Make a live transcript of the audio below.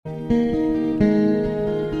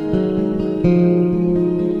We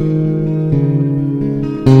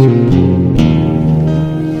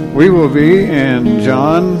will be in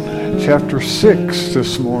John chapter 6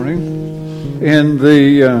 this morning. In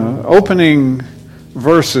the opening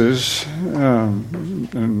verses,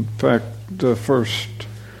 in fact, the first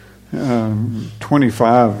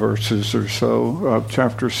 25 verses or so of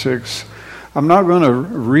chapter 6, I'm not going to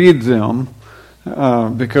read them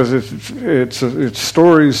because it's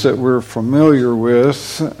stories that we're familiar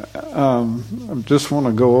with. I just want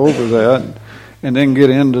to go over that and then get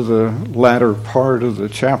into the latter part of the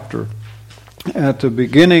chapter. At the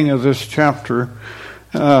beginning of this chapter,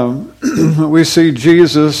 we see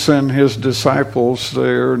Jesus and his disciples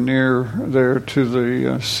there to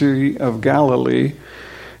the Sea of Galilee,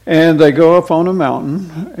 and they go up on a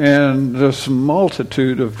mountain, and this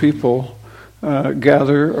multitude of people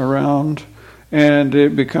gather around, and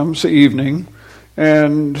it becomes evening,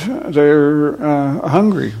 and they're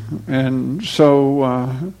hungry, and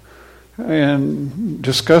so and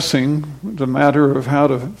discussing the matter of how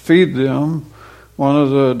to feed them, one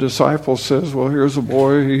of the disciples says, well, here's a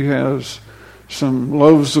boy, he has some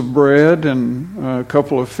loaves of bread and a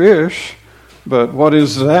couple of fish, but what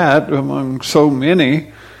is that among so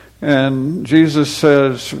many? And Jesus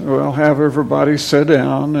says, well, have everybody sit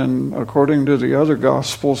down, and according to the other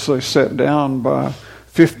Gospels, they sat down by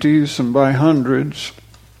 50s and by hundreds,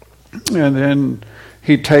 and then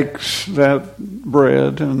he takes that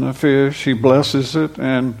bread and the fish, he blesses it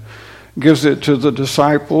and gives it to the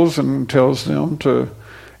disciples and tells them to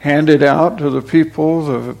hand it out to the people.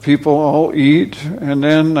 The people all eat, and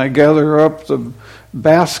then they gather up the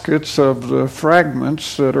baskets of the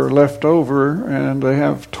fragments that are left over, and they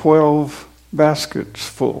have 12 baskets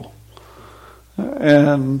full.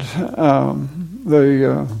 And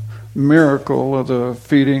the miracle of the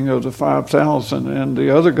feeding of the 5,000. And the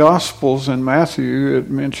other Gospels in Matthew, it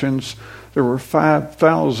mentions there were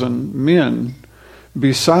 5,000 men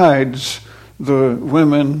besides the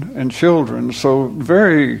women and children. So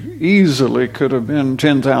very easily could have been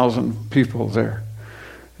 10,000 people there.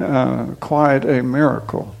 Quite a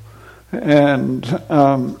miracle. And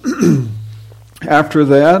after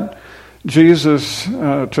that, Jesus,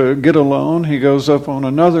 to get alone, he goes up on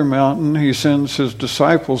another mountain. He sends his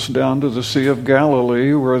disciples down to the Sea of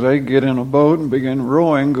Galilee, where they get in a boat and begin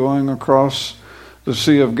rowing, going across the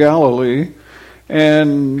Sea of Galilee.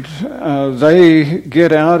 And they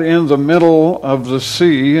get out in the middle of the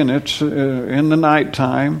sea, and it's in the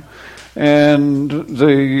nighttime. And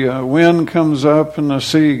the wind comes up, and the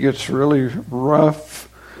sea gets really rough.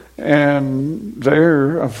 And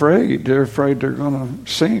they're afraid. They're afraid they're going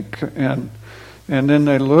to sink. And then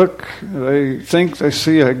they look. They think they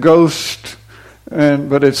see a ghost,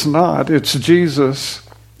 but it's not. It's Jesus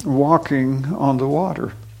walking on the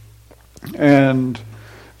water. And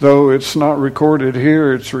though it's not recorded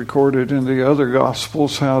here, it's recorded in the other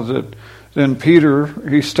Gospels how that then Peter,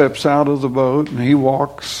 he steps out of the boat and he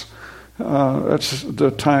walks. That's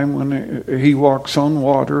the time when he walks on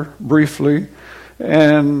water briefly.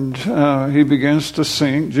 And he begins to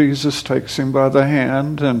sink. Jesus takes him by the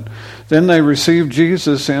hand, and then they receive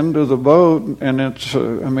Jesus into the boat, and it's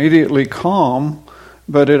immediately calm,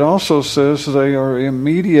 but it also says they are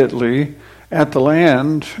immediately at the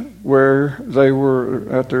land where they were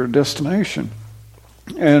at their destination.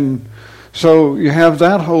 And so you have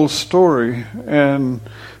that whole story, and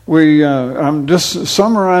I'm just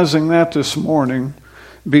summarizing that this morning,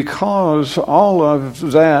 because all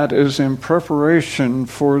of that is in preparation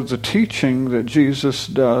for the teaching that Jesus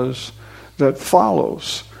does that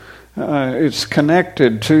follows. It's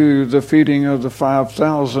connected to the feeding of the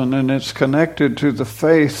 5,000, and it's connected to the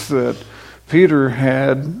faith that Peter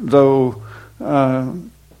had, though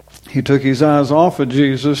he took his eyes off of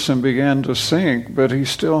Jesus and began to sink, but he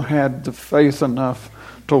still had the faith enough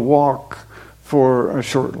to walk for a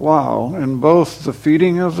short while. And both the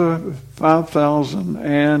feeding of the 5,000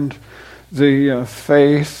 and the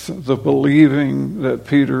faith, the believing that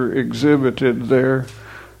Peter exhibited there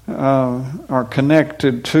are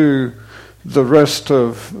connected to the rest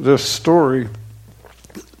of this story.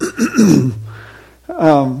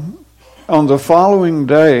 On the following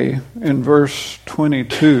day, in verse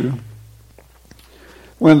 22,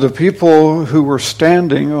 when the people who were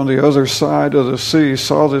standing on the other side of the sea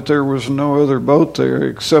saw that there was no other boat there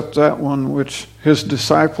except that one which his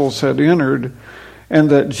disciples had entered,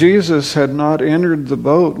 and that Jesus had not entered the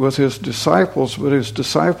boat with his disciples, but his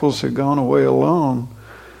disciples had gone away alone.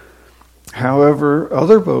 However,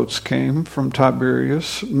 other boats came from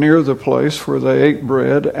Tiberias near the place where they ate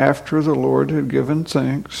bread after the Lord had given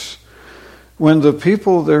thanks. When the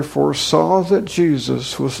people therefore saw that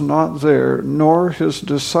Jesus was not there, nor his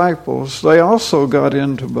disciples, they also got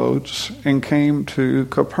into boats and came to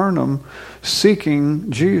Capernaum,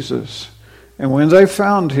 seeking Jesus. And when they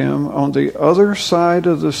found him on the other side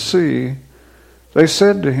of the sea, they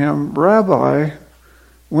said to him, Rabbi,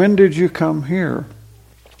 when did you come here?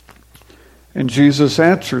 And Jesus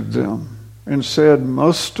answered them and said,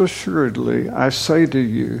 Most assuredly, I say to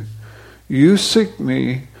you, you seek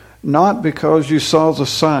me not because you saw the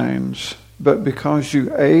signs, but because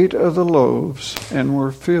you ate of the loaves and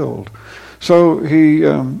were filled. So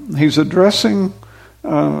he's addressing,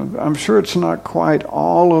 I'm sure it's not quite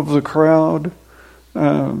all of the crowd.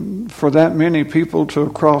 For that many people to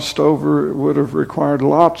have crossed over, it would have required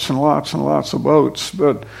lots and lots and lots of boats.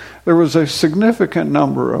 But there was a significant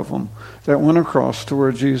number of them that went across to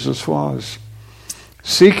where Jesus was,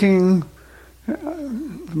 seeking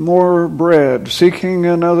more bread, seeking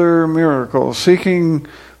another miracle, seeking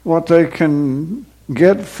what they can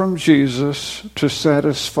get from Jesus to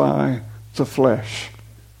satisfy the flesh,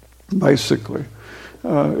 basically,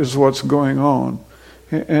 is what's going on.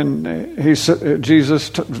 And he said, Jesus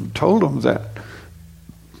told them that.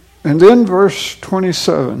 And then verse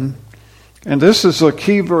 27, and this is a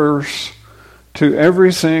key verse to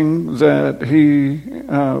everything that he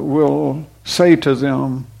will say to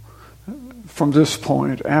them from this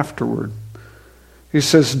point afterward. He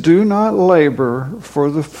says, Do not labor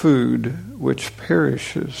for the food which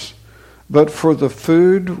perishes, but for the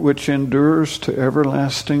food which endures to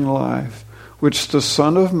everlasting life, which the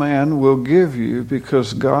Son of Man will give you,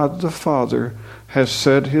 because God the Father has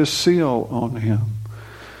set his seal on him.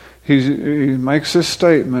 He makes a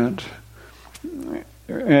statement,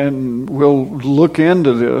 and we'll look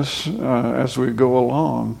into this as we go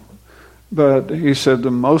along. But he said the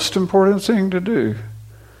most important thing to do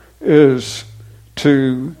is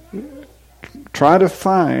to try to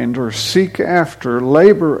find or seek after,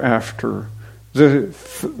 labor after the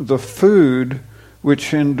food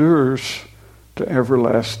which endures to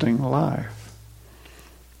everlasting life.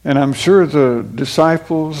 And I'm sure the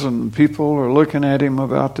disciples and people are looking at him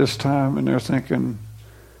about this time and they're thinking,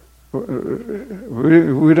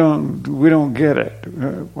 we don't get it.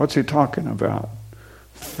 What's he talking about?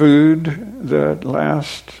 Food that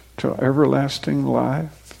lasts to everlasting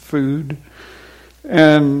life, food.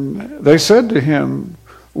 And they said to him,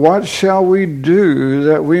 What shall we do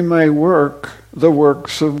that we may work the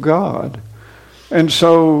works of God? And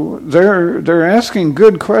so they're asking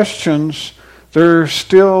good questions. They're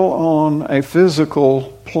still on a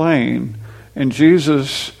physical plane, and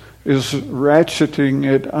Jesus is ratcheting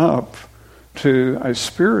it up to a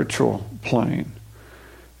spiritual plane.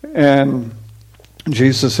 And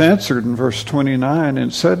Jesus answered in verse 29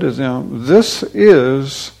 and said to them, This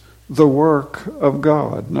is the work of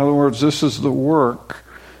God. In other words, this is the work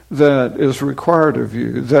that is required of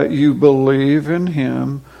you, that you believe in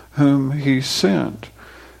him whom he sent.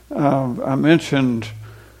 I mentioned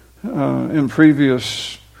in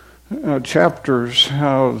previous chapters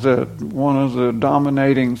how that one of the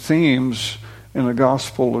dominating themes in the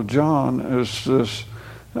Gospel of John is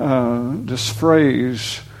this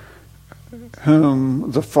phrase,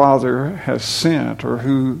 whom the Father has sent, or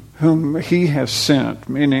whom he has sent,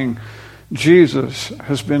 meaning Jesus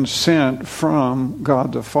has been sent from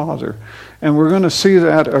God the Father. And we're going to see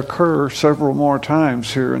that occur several more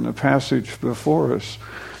times here in the passage before us.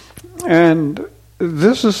 And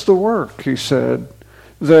this is the work, he said,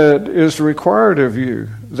 that is required of you,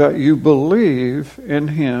 that you believe in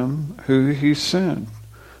him who he sent.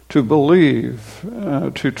 To believe,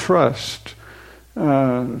 to trust,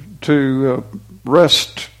 to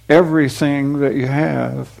rest everything that you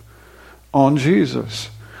have on Jesus.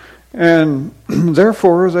 And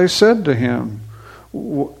therefore they said to him,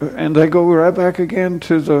 and they go right back again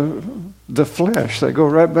to the flesh. They go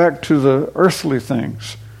right back to the earthly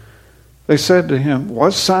things. They said to him,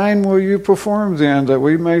 What sign will you perform then, that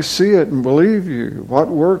we may see it and believe you? What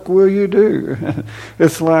work will you do?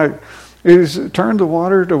 It's like he's turned the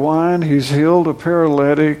water to wine. He's healed a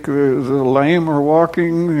paralytic. The lame are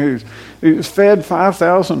walking. He's fed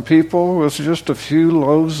 5,000 people with just a few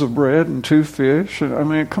loaves of bread and 2 fish. I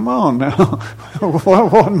mean, come on now.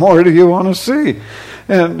 What more do you want to see?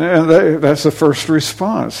 And that's the first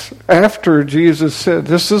response. After Jesus said,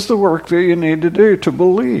 This is the work that you need to do, to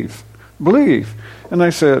believe. Believe. And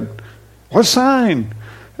they said, What sign?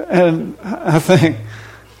 And I think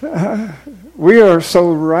we are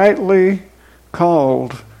so rightly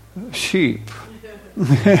called sheep.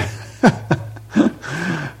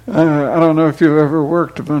 I don't know if you've ever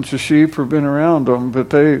worked a bunch of sheep or been around them, but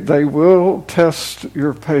they will test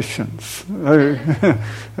your patience.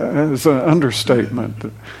 It's an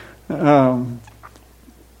understatement. I'm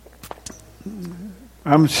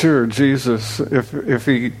sure Jesus, if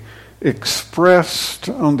he expressed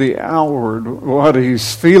on the outward what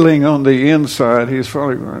he's feeling on the inside, he's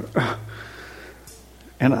probably going,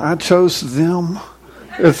 and I chose them.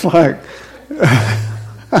 It's like,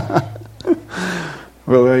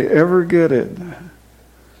 will they ever get it?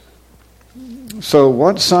 So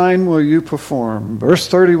what sign will you perform? Verse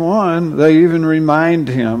 31, they even remind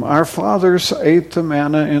him, our fathers ate the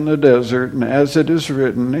manna in the desert, and as it is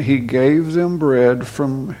written, he gave them bread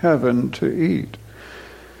from heaven to eat.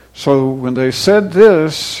 So when they said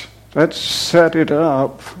this, that set it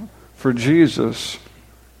up for Jesus,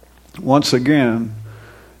 once again,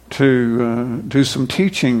 to do some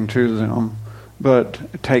teaching to them,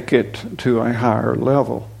 but take it to a higher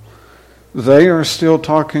level. They are still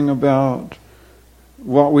talking about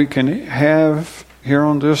what we can have here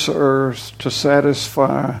on this earth to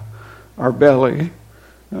satisfy our belly.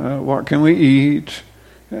 What can we eat?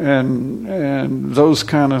 And those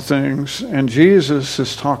kind of things. And Jesus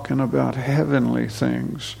is talking about heavenly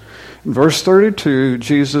things. In verse 32,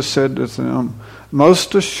 Jesus said to them,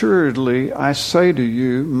 most assuredly, I say to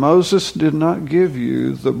you, Moses did not give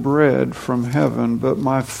you the bread from heaven, but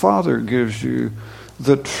my Father gives you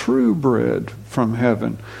the true bread from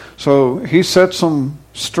heaven. So he sets them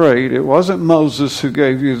straight. It wasn't Moses who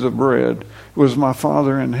gave you the bread. It was my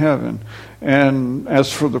Father in heaven. And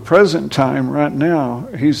as for the present time, right now,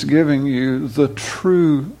 he's giving you the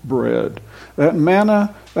true bread. That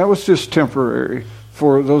manna, that was just temporary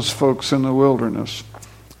for those folks in the wilderness.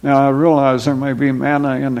 Now, I realize there may be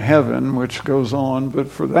manna in heaven, which goes on, but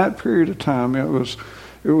for that period of time, it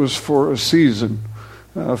was for a season,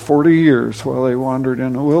 40 years while they wandered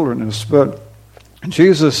in the wilderness. But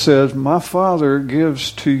Jesus says, my Father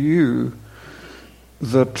gives to you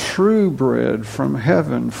the true bread from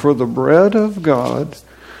heaven, for the bread of God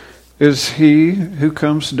is he who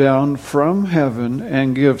comes down from heaven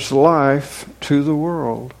and gives life to the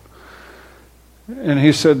world. And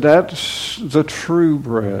he said, that's the true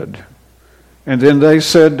bread. And then they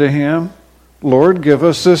said to him, Lord, give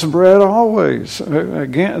us this bread always.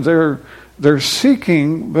 Again, they're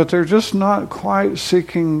seeking, but they're just not quite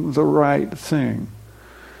seeking the right thing.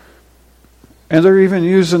 And they're even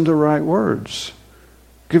using the right words.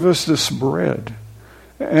 Give us this bread.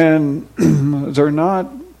 And they're not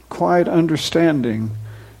quite understanding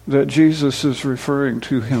that Jesus is referring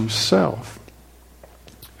to himself.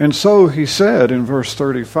 And so he said in verse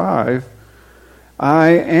 35, I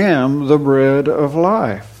am the bread of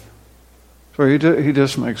life. So he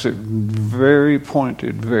just makes it very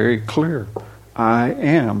pointed, very clear. I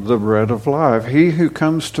am the bread of life. He who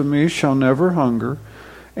comes to me shall never hunger,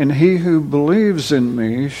 and he who believes in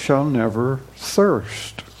me shall never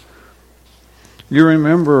thirst. You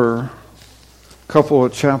remember a couple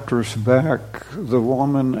of chapters back, the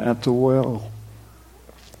woman at the well,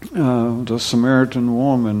 the Samaritan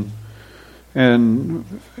woman, and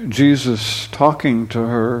Jesus talking to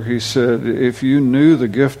her, he said, if you knew the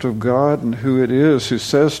gift of God and who it is who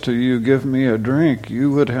says to you, give me a drink,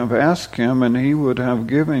 you would have asked him and he would have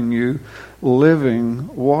given you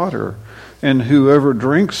living water. And whoever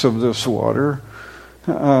drinks of this water,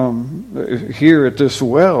 here at this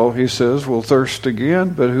well, he says, will thirst again,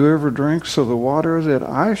 but whoever drinks of the water that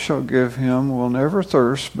I shall give him will never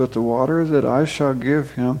thirst, but the water that I shall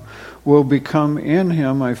give him will become in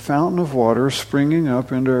him a fountain of water springing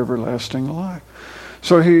up into everlasting life.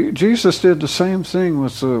 So Jesus did the same thing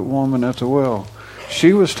with the woman at the well.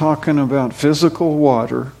 She was talking about physical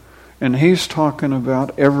water, and he's talking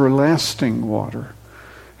about everlasting water.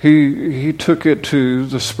 He took it to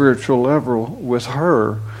the spiritual level with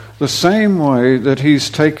her, the same way that he's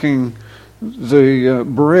taking the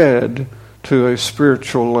bread to a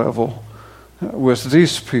spiritual level with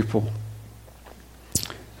these people.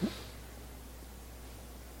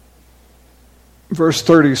 Verse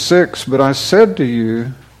 36, but I said to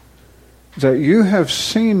you that you have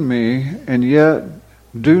seen me and yet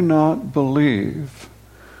do not believe.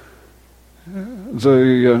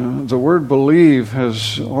 The word believe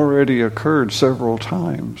has already occurred several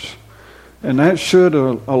times. And that should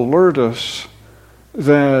alert us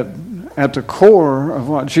that at the core of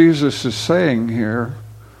what Jesus is saying here,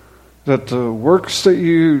 that the works that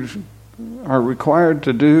you are required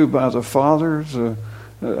to do by the Father,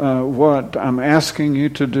 what I'm asking you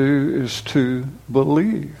to do is to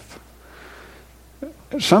believe.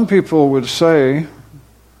 Some people would say,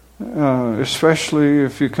 especially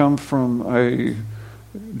if you come from a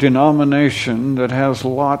denomination that has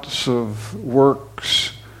lots of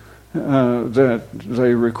works that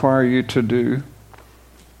they require you to do,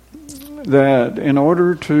 that in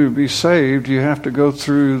order to be saved, you have to go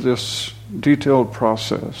through this detailed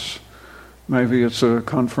process. Maybe it's a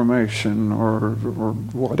confirmation or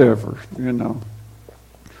whatever, You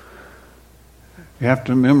have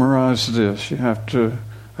to memorize this. You have to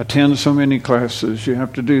attend so many classes. You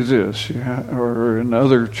have to do this. Or in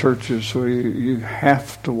other churches where you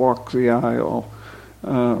have to walk the aisle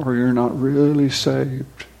or you're not really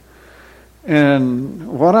saved. And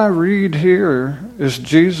what I read here is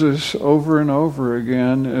Jesus over and over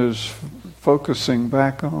again is focusing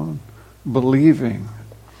back on believing.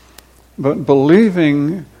 But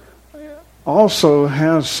believing also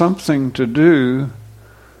has something to do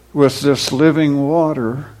with this living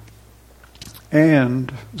water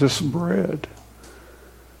and this bread.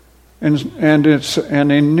 And it's an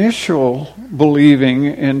initial believing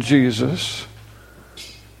in Jesus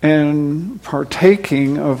and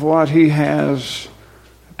partaking of what he has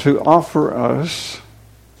to offer us,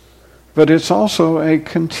 but it's also a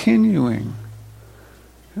continuing.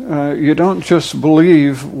 You don't just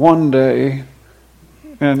believe one day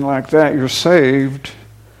and like that you're saved.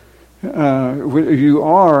 You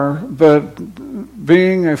are, but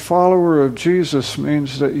being a follower of Jesus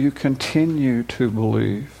means that you continue to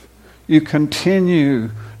believe. You continue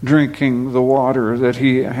drinking the water that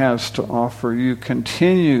he has to offer. You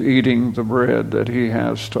continue eating the bread that he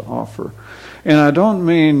has to offer. And I don't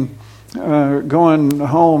mean going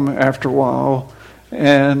home after a while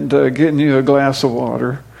and getting you a glass of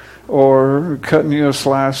water or cutting you a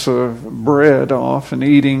slice of bread off and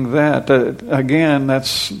eating that. Again,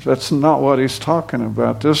 that's not what he's talking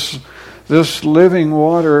about. This living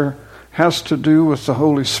water has to do with the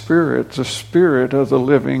Holy Spirit, the Spirit of the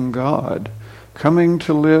living God, coming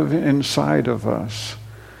to live inside of us.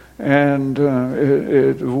 And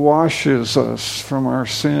it washes us from our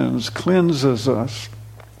sins, cleanses us,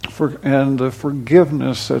 and the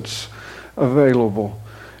forgiveness that's available.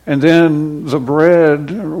 And then the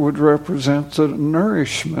bread would represent the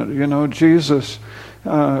nourishment. Jesus,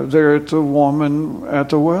 there at the woman at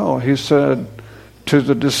the well, he said to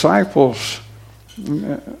the disciples,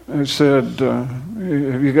 he said,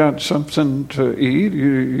 have you got something to eat?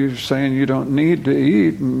 You're saying you don't need to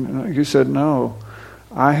eat. And he said, no,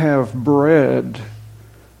 I have bread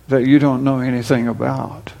that you don't know anything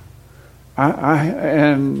about.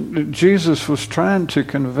 And Jesus was trying to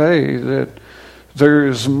convey that there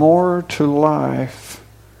is more to life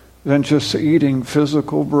than just eating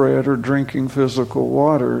physical bread or drinking physical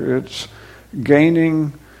water. It's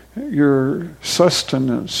gaining your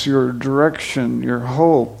sustenance, your direction, your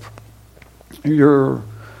hope, your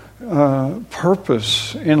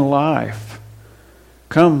purpose in life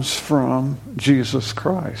comes from Jesus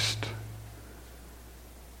Christ.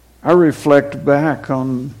 I reflect back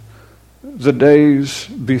on the days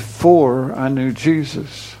before I knew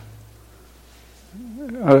Jesus.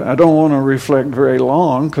 I don't want to reflect very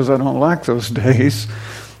long because I don't like those days,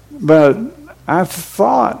 but I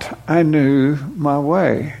thought I knew my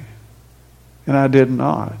way, and I did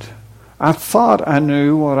not. I thought I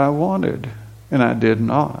knew what I wanted, and I did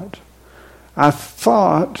not. I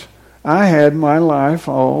thought I had my life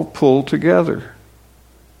all pulled together,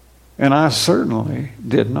 and I certainly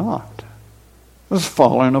did not. I was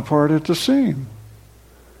falling apart at the seam.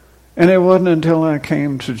 And it wasn't until I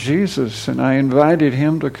came to Jesus and I invited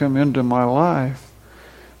him to come into my life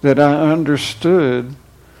that I understood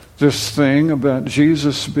this thing about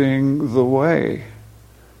Jesus being the way.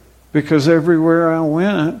 Because everywhere I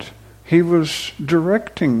went, he was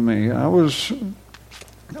directing me. I was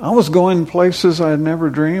going places I had never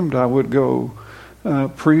dreamed I would go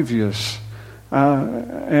previous.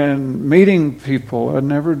 And meeting people I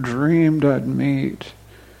never dreamed I'd meet.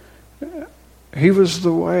 He was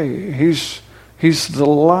the way. He's the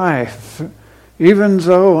life. Even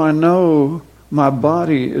though I know my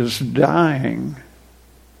body is dying,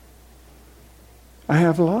 I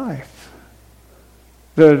have life.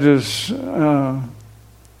 That is,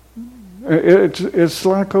 it's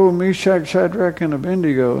like old Meshach, Shadrach, and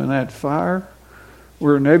Abednego in that fire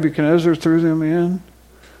where Nebuchadnezzar threw them in.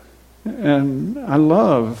 And I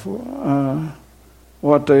love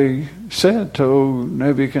what they said to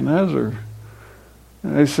Nebuchadnezzar.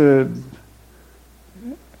 They said,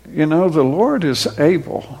 the Lord is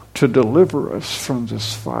able to deliver us from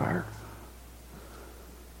this fire.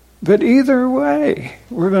 But either way,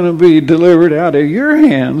 we're going to be delivered out of your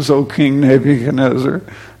hands, O King Nebuchadnezzar.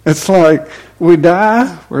 It's like we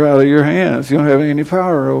die, we're out of your hands. You don't have any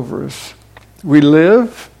power over us. We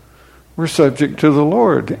live, we're subject to the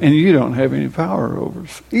Lord, and you don't have any power over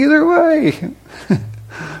us. Either way,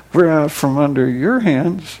 we're out from under your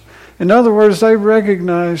hands. In other words, they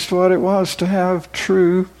recognized what it was to have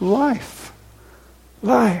true life.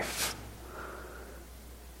 Life.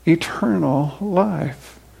 Eternal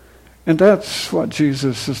life. And that's what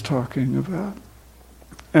Jesus is talking about.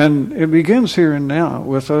 And it begins here and now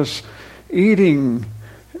with us eating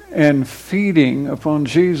and feeding upon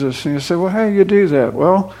Jesus. And you say, well, how do you do that?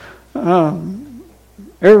 Well,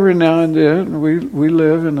 every now and then we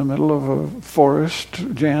live in the middle of a forest,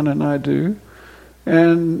 Jan and I do.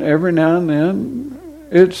 And every now and then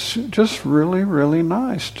it's just really, really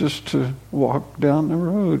nice just to walk down the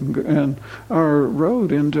road. And our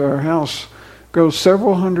road into our house goes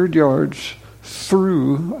several hundred yards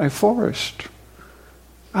through a forest.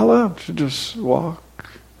 I love to just walk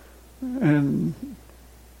and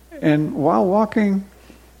while walking,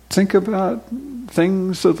 think about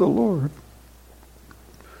things of the Lord.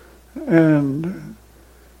 And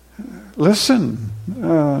listen,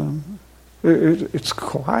 it's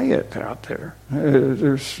quiet out there.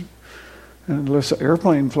 Unless an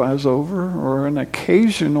airplane flies over or an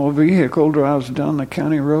occasional vehicle drives down the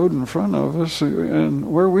county road in front of us.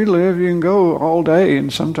 And where we live, you can go all day,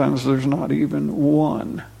 and sometimes there's not even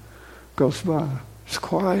one goes by. It's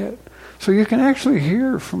quiet. So you can actually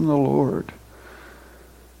hear from the Lord.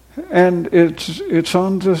 And it's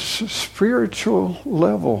on this spiritual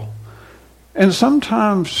level. And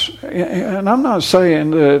sometimes, and I'm not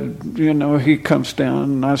saying that, he comes down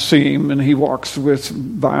and I see him and he walks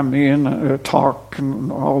by me and I talk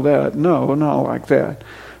and all that. No, not like that.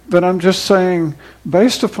 But I'm just saying,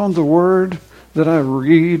 based upon the word that I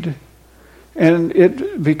read, and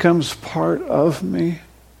it becomes part of me,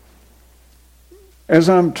 as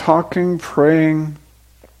I'm talking, praying,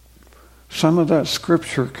 some of that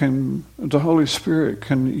scripture the Holy Spirit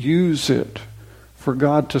can use it for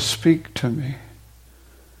God to speak to me.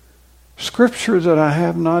 Scripture that I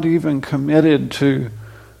have not even committed to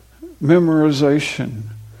memorization,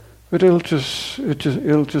 but it'll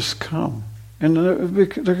just come. And there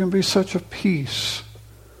can be such a peace.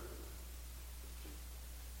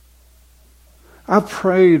 I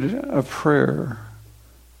prayed a prayer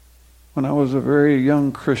when I was a very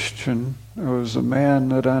young Christian. There was a man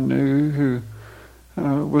that I knew who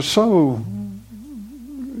was so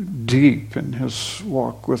deep in his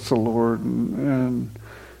walk with the Lord, and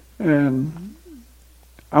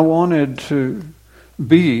I wanted to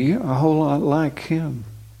be a whole lot like him.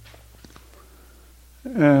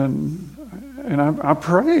 And I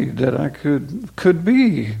prayed that I could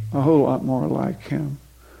be a whole lot more like him.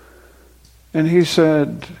 And he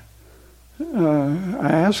said, I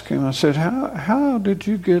asked him, I said, how did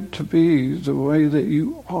you get to be the way that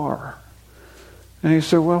you are? And he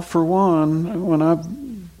said, well, for one, when I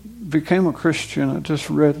became a Christian, I just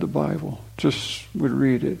read the Bible, just would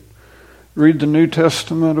read it. Read the New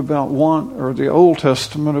Testament about once, or the Old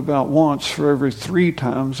Testament about once. For every 3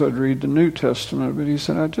 times I'd read the New Testament. But he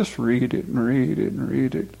said, I just read it and read it and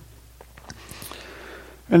read it.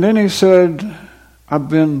 And then he said, I've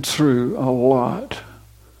been through a lot of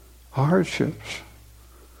hardships.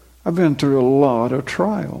 I've been through a lot of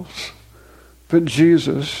trials. But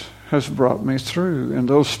Jesus has brought me through. And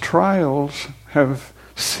those trials have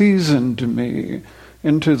seasoned me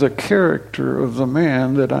into the character of the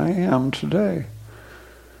man that I am today.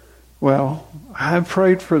 Well, I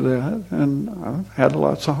prayed for that, and I've had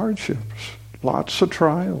lots of hardships, lots of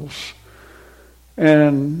trials.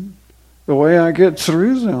 And the way I get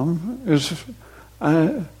through them is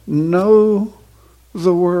I know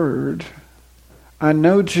the Word. I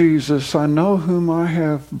know Jesus. I know whom I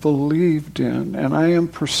have believed in, and I am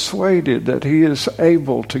persuaded that He is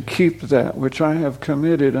able to keep that which I have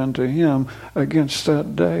committed unto Him against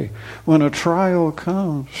that day. When a trial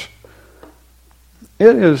comes,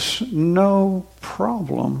 it is no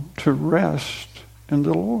problem to rest in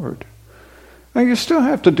the Lord. Now, you still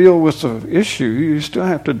have to deal with the issue. You still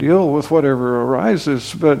have to deal with whatever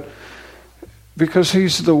arises, but because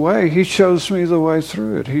He's the way, He shows me the way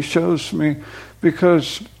through it. He shows me,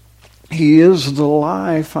 because He is the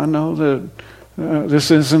life. I know that this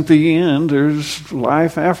isn't the end. There's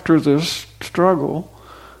life after this struggle.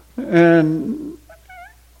 And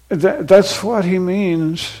that's what He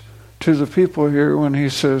means to the people here when He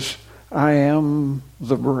says, I am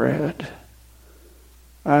the bread.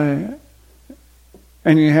 And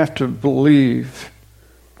you have to believe.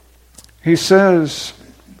 He says,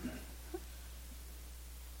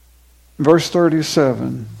 verse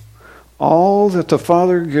 37, all that the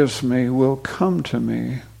Father gives me will come to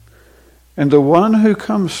me, and the one who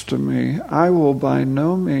comes to me I will by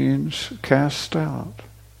no means cast out.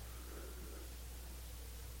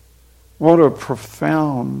 What a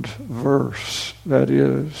profound verse that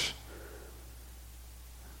is.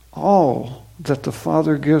 All that the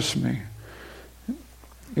Father gives me.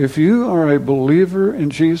 If you are a believer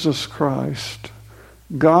in Jesus Christ,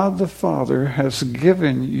 God the Father has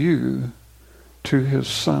given you to his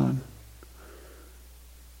Son.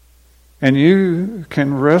 And you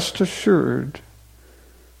can rest assured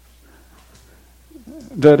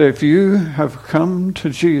that if you have come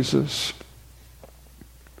to Jesus,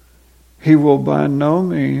 he will by no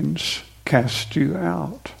means cast you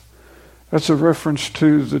out. That's a reference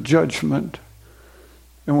to the judgment.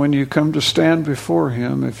 And when you come to stand before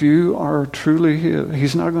him, if you are truly his,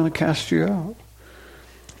 he's not going to cast you out.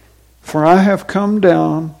 For I have come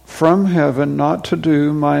down from heaven not to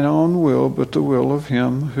do mine own will, but the will of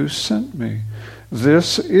him who sent me.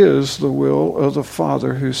 This is the will of the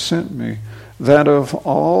Father who sent me, that of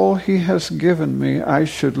all he has given me I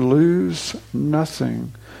should lose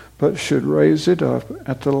nothing, but should raise it up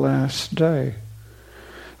at the last day.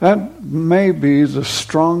 That may be the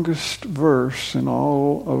strongest verse in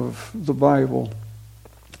all of the Bible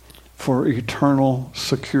for eternal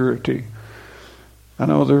security. I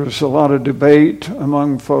know there's a lot of debate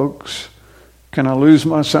among folks. Can I lose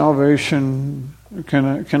my salvation?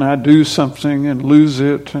 Can I do something and lose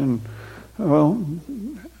it? And well,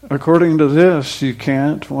 according to this, you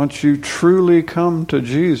can't. Once you truly come to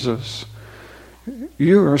Jesus,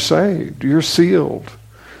 you are saved. You're sealed.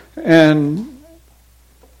 And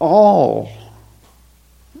all,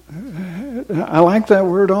 I like that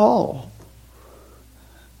word all.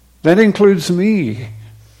 That includes me.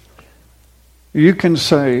 You can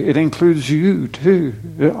say it includes you too.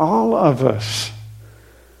 All of us.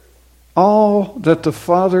 All that the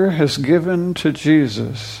Father has given to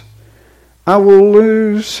Jesus, I will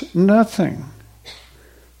lose nothing,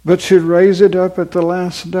 but should raise it up at the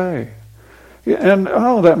last day. And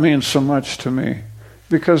that means so much to me,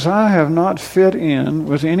 because I have not fit in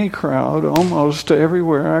with any crowd almost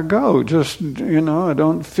everywhere I go. Just, I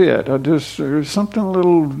don't fit. There's something a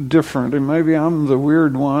little different, and maybe I'm the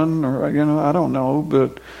weird one, or, I don't know,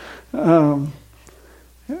 but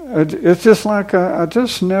it's just like I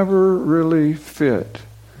just never really fit.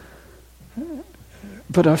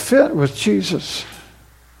 But I fit with Jesus.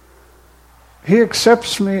 He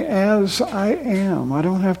accepts me as I am. I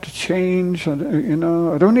don't have to change. I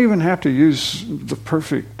don't even have to use the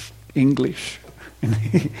perfect English. And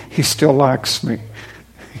he still likes me,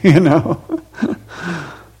 And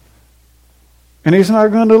he's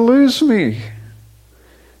not going to lose me.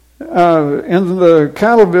 In the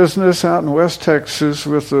cattle business out in West Texas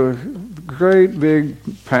with the great big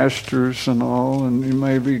pastures and all, and you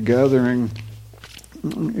may be gathering,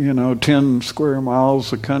 10 square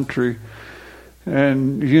miles of country.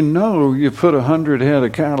 And you put 100 head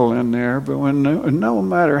of cattle in there, but no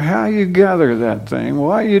matter how you gather that thing,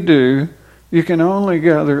 what you do, you can only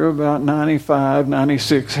gather about 95,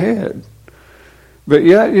 96 head. But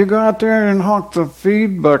yet you go out there and honk the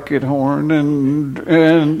feed bucket horn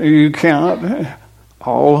and you count,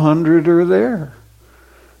 all 100 are there.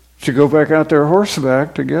 But you go back out there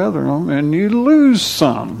horseback to gather them and you lose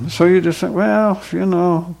some. So you just think,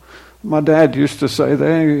 my dad used to say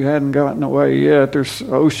they hadn't gotten away yet. There's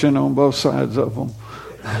ocean on both sides of them.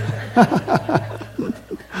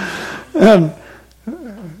 And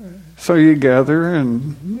so you gather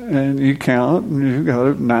and you count, and you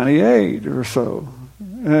got 98 or so.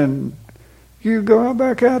 And you go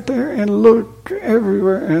back out there and look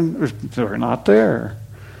everywhere, and they're not there.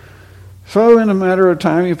 So in a matter of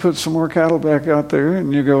time, you put some more cattle back out there,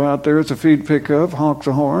 and you go out there with the feed pickup, honk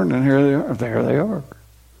the horn, and here they are. There they are.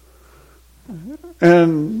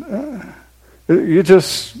 And you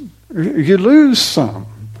lose some,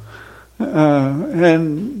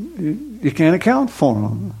 and you can't account for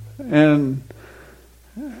them. And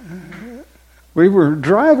we were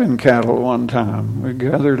driving cattle one time. We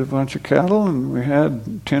gathered a bunch of cattle, and we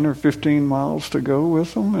had 10 or 15 miles to go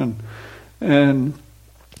with them, and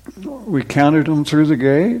we counted them through the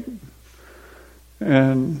gate,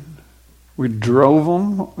 and we drove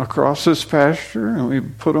them across this pasture, and we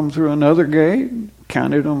put them through another gate,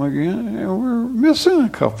 counted them again, and we're missing a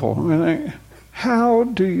couple. How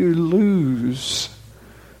do you lose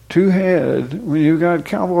 2 head when you got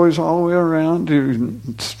cowboys all the way around?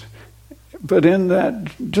 But in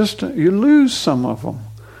that, you lose some of them.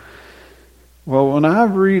 Well, when I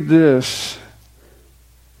read this,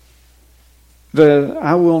 that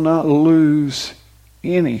I will not lose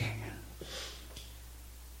any.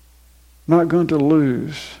 Not going to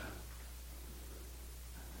lose,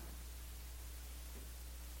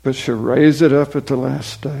 but shall raise it up at the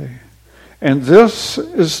last day. And this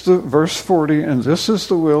is the, verse 40, and this is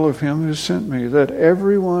the will of him who sent me, that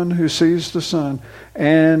everyone who sees the Son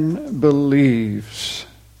and believes,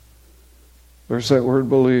 there's that word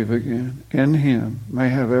believe again, in him may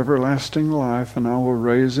have everlasting life, and I will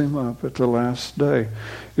raise him up at the last day.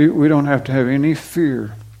 We don't have to have any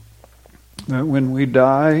fear that when we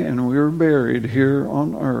die and we're buried here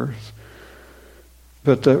on earth,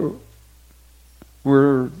 but that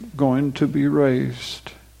we're going to be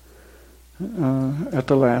raised at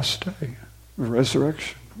the last day. The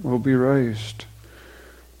resurrection will be raised.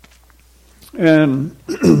 And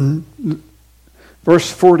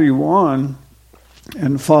verse 41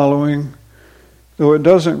 and following, though it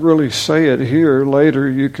doesn't really say it here, later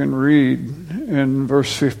you can read in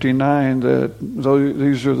verse 59 that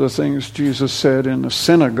these are the things Jesus said in the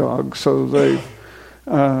synagogue. So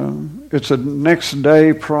it's the next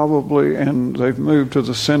day probably, and they've moved to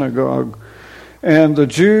the synagogue. And the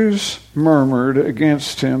Jews murmured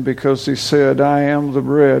against him because he said, I am the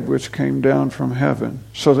bread which came down from heaven.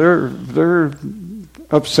 So they're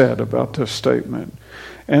upset about this statement.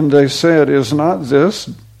 And they said, is not this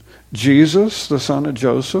Jesus, the son of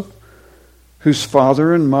Joseph, whose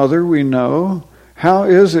father and mother we know? How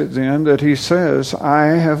is it then that he says, I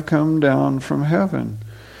have come down from heaven?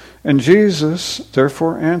 And Jesus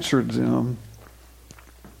therefore answered them,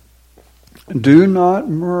 do not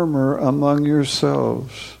murmur among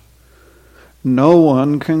yourselves. No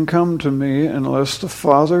one can come to me unless the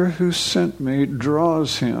Father who sent me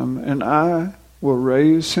draws him, and I will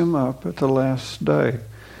raise him up at the last day.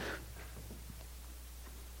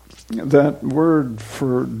 That word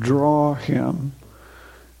for draw him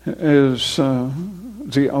is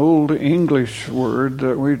the old English word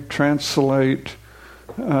that we translate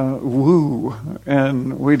woo,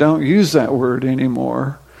 and we don't use that word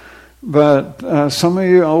anymore. But some of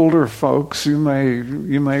you older folks, you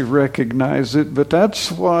may recognize it, but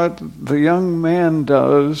that's what the young man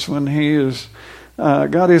does when he is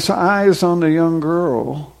got his eyes on the young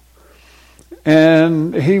girl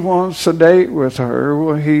and he wants a date with her.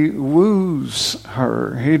 Well, he woos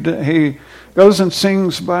her. He goes and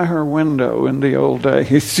sings by her window in the old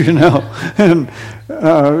days, And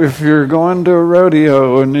if you're going to a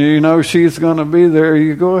rodeo and you know she's going to be there,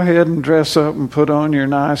 you go ahead and dress up and put on your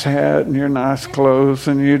nice hat and your nice clothes,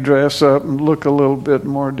 and you dress up and look a little bit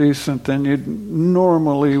more decent than you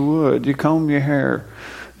normally would. You comb your hair.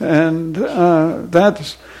 And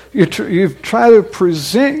that's... You try to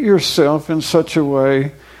present yourself in such a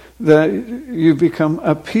way that you become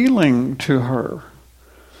appealing to her.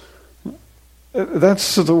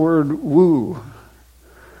 That's the word woo.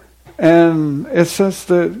 And it says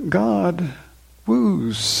that God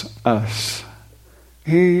woos us.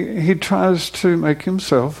 He tries to make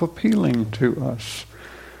himself appealing to us.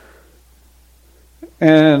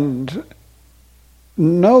 And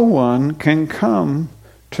no one can come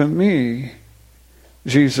to me,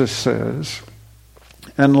 Jesus says,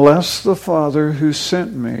 unless the Father who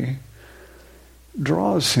sent me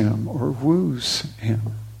draws him or woos him.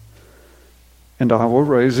 And I will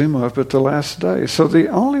raise him up at the last day. So the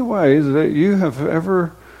only way that you have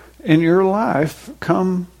ever in your life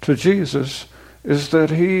come to Jesus is that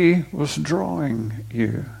he was drawing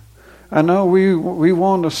you. I know we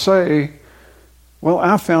want to say, well,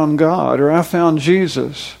 I found God or I found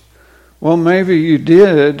Jesus. Well, maybe you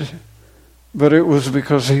did, but it was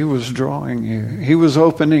because he was drawing you. He was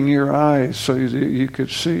opening your eyes so that you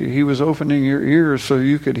could see. He was opening your ears so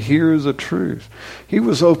you could hear the truth. He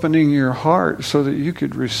was opening your heart so that you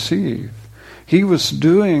could receive. He was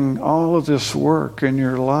doing all of this work in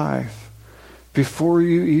your life before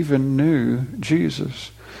you even knew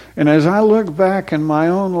Jesus. And as I look back in my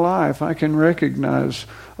own life, I can recognize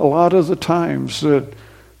a lot of the times that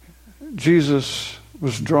Jesus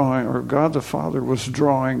was drawing, or God the Father was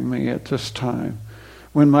drawing me at this time.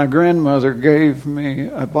 When my grandmother gave me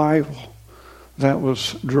a Bible, that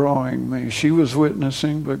was drawing me. She was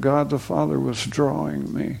witnessing, but God the Father was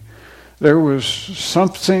drawing me. There was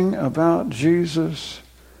something about Jesus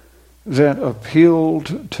that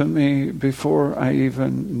appealed to me before I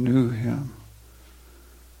even knew him.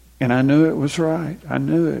 And I knew it was right. I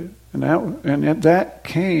knew it. And that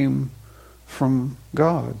came from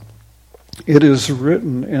God. It is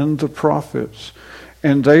written in the prophets,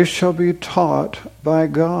 and they shall be taught by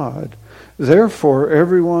God. Therefore,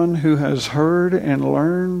 everyone who has heard and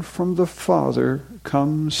learned from the Father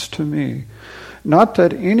comes to me. Not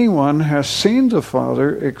that anyone has seen the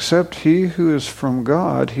Father except he who is from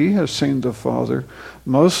God. He has seen the Father.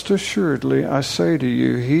 Most assuredly, I say to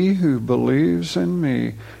you, he who believes in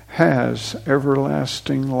me has everlasting.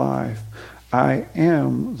 everlasting life. I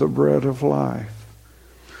am the bread of life.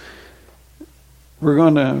 We're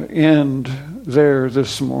going to end there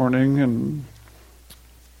this morning and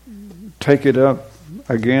take it up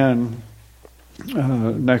again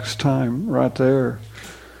next time right there.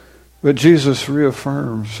 But Jesus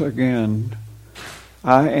reaffirms again,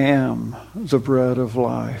 I am the bread of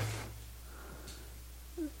life.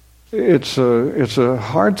 It's a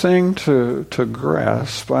hard thing to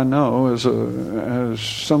grasp, I know, as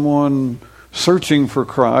someone searching for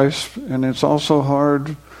Christ, and it's also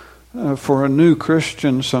hard for a new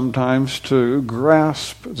Christian sometimes to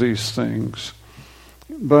grasp these things.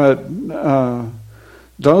 But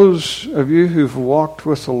those of you who've walked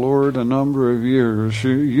with the Lord a number of years,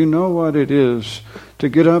 you know what it is to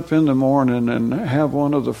get up in the morning and have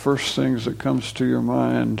one of the first things that comes to your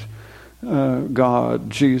mind, God,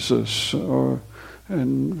 Jesus,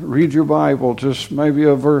 and read your Bible, just maybe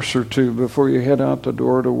a verse or two before you head out the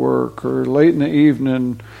door to work, or late in the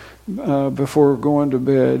evening before going to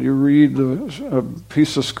bed, you read a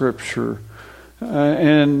piece of Scripture,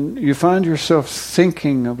 and you find yourself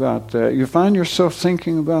thinking about that. You find yourself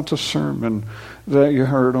thinking about the sermon that you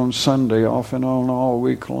heard on Sunday, off and on all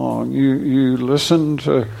week long. You listen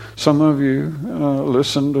to, some of you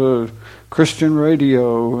listen to Christian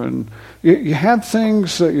radio, and you have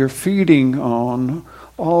things that you're feeding on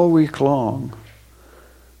all week long,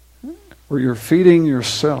 or you're feeding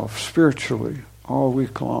yourself spiritually all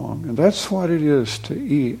week long. And that's what it is to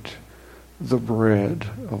eat the bread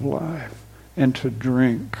of life and to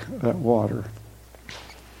drink that water.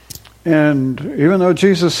 And even though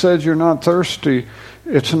Jesus said you're not thirsty,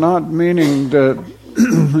 it's not meaning that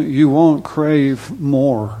you won't crave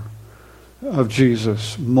more of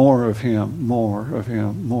Jesus, more of Him, more of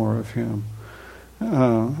Him, more of Him.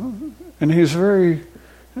 And He's very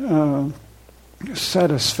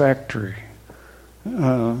satisfactory.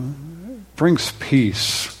 Brings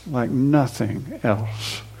peace like nothing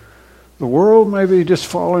else. The world may be just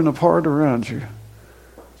falling apart around you,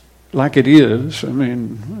 like it is. I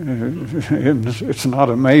mean, it's not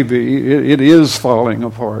a maybe. It is falling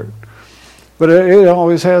apart. But it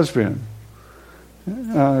always has been.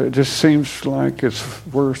 It just seems like it's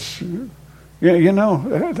worse. You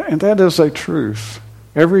know, and that is a truth.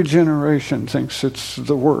 Every generation thinks it's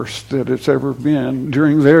the worst that it's ever been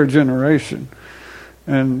during their generation.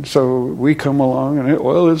 And so we come along and,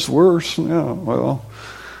 it's worse now. Well,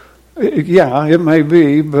 yeah, it may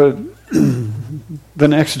be, but the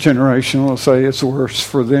next generation will say it's worse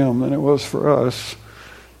for them than it was for us.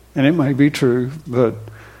 And it may be true, but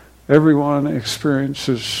everyone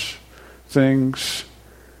experiences things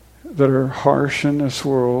that are harsh in this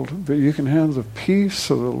world, but you can have the peace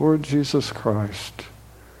of the Lord Jesus Christ,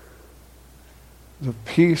 the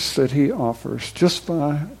peace that He offers just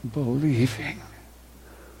by believing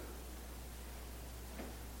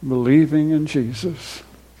in Jesus.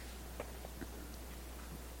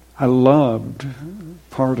 I loved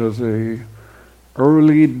part of the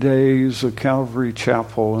early days of Calvary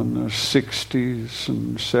Chapel in the 60s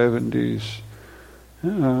and 70s.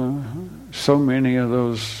 So many of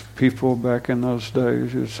those people back in those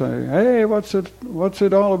days would say, hey, what's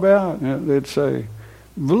it all about? And they'd say,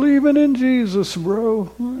 believing in Jesus,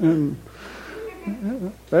 bro. And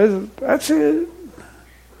that's it.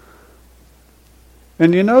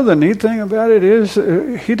 And you know, the neat thing about it is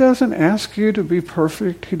He doesn't ask you to be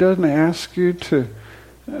perfect. He doesn't ask you to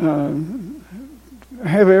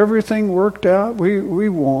have everything worked out. We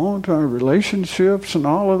want our relationships and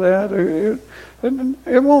all of that.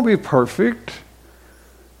 It won't be perfect,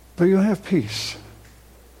 but you'll have peace.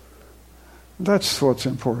 That's what's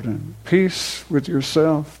important. Peace with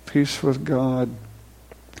yourself, peace with God,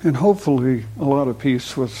 and hopefully a lot of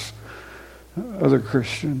peace with other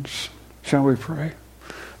Christians. Shall we pray?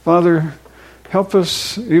 Father, help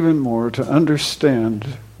us even more to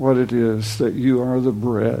understand what it is that You are the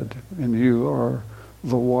bread and You are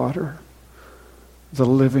the water, the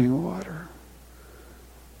living water.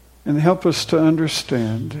 And help us to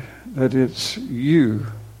understand that it's You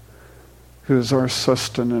who is our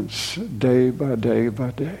sustenance day by day by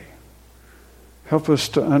day. Help us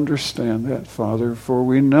to understand that, Father, for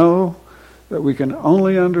we know that we can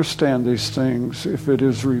only understand these things if it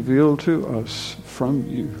is revealed to us from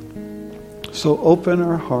You. So open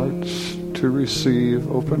our hearts to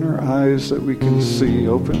receive, open our eyes that we can see,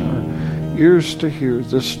 open our ears to hear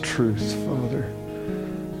this truth, Father,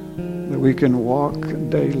 that we can walk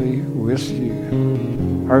daily with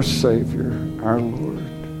You, our Savior, our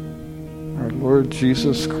Lord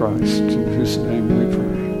Jesus Christ, in whose name we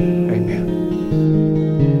pray.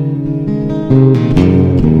 Amen.